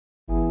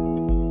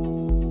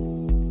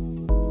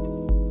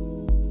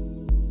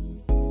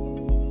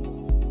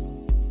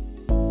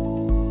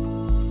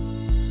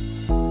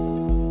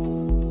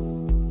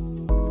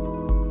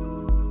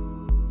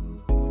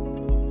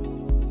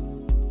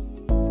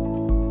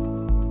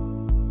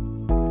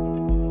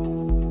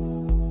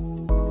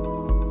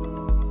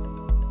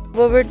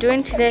What we're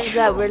doing today is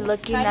that we're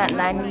looking at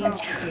Nani's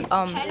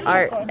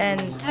art,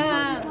 and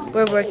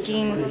we're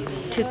working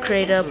to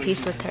create a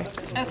piece with her.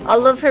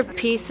 All of her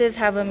pieces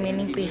have a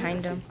meaning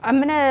behind them. I'm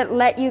gonna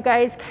let you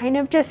guys kind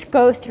of just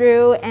go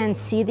through and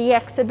see the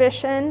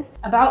exhibition.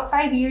 About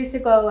 5 years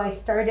ago, I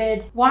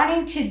started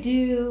wanting to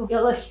do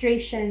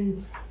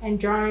illustrations and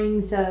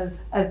drawings of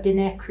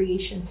Diné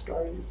creation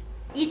stories.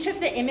 Each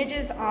of the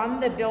images on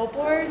the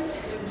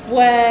billboards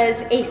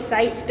was a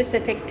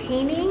site-specific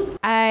painting.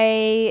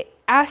 I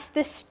asked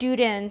the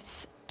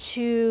students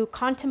to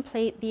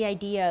contemplate the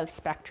idea of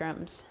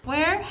spectrums.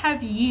 Where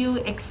have you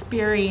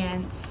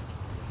experienced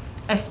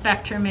a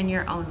spectrum in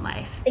your own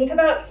life? Think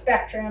about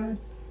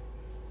spectrums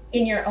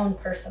in your own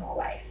personal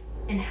life.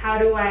 And how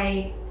do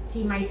I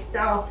see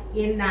myself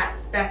in that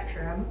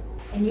spectrum?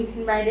 And you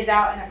can write it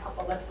out in a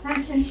couple of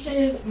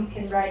sentences. You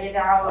can write it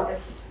out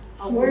as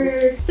a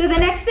word. So the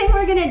next thing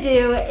we're gonna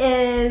do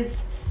is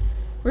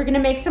we're gonna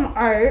make some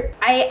art.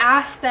 I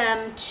asked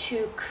them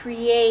to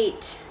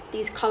create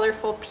these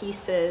colorful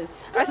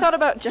pieces. I thought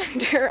about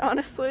gender,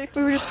 honestly.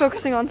 We were just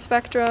focusing on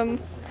spectrum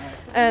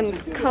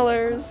and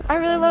colors. I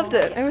really loved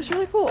it. It was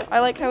really cool.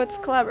 I like how it's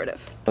collaborative.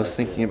 I was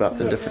thinking about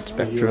the different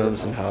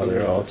spectrums and how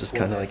they're all just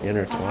kind of like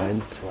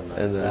intertwined.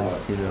 And then,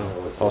 you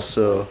know,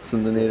 also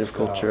from the native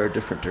culture,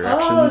 different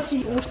directions.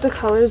 With the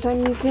colors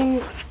I'm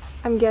using,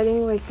 I'm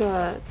getting like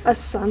a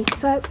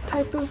sunset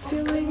type of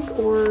feeling,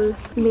 or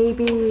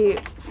maybe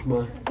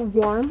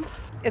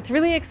warmth. It's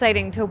really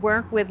exciting to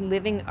work with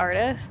living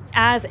artists.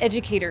 As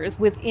educators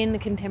within the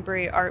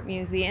Contemporary Art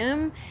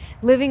Museum,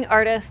 living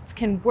artists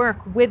can work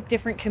with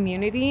different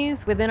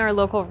communities within our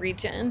local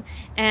region,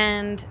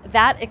 and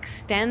that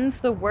extends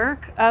the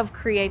work of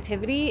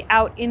creativity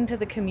out into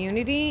the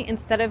community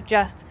instead of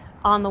just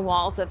on the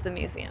walls of the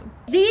museum.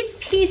 These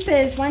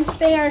pieces, once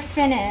they are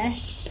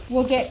finished,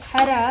 will get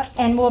cut up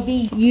and will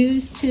be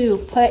used to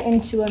put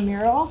into a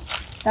mural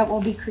that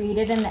will be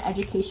created in the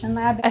education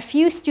lab. A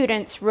few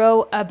students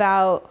wrote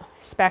about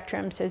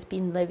spectrums as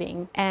being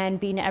living and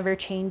being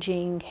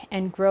ever-changing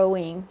and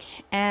growing.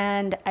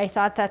 And I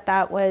thought that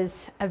that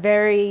was a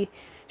very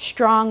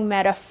strong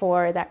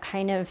metaphor that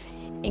kind of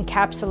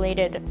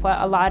encapsulated what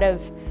a lot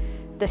of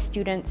the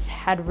students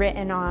had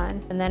written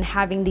on. And then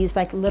having these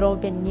like little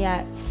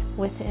vignettes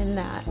within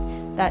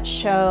that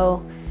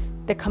show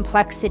the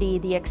complexity,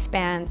 the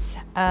expanse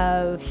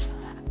of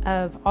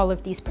all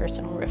of these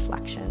personal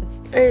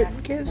reflections. It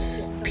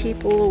gives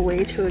people a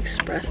way to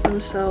express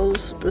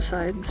themselves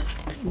besides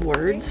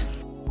words.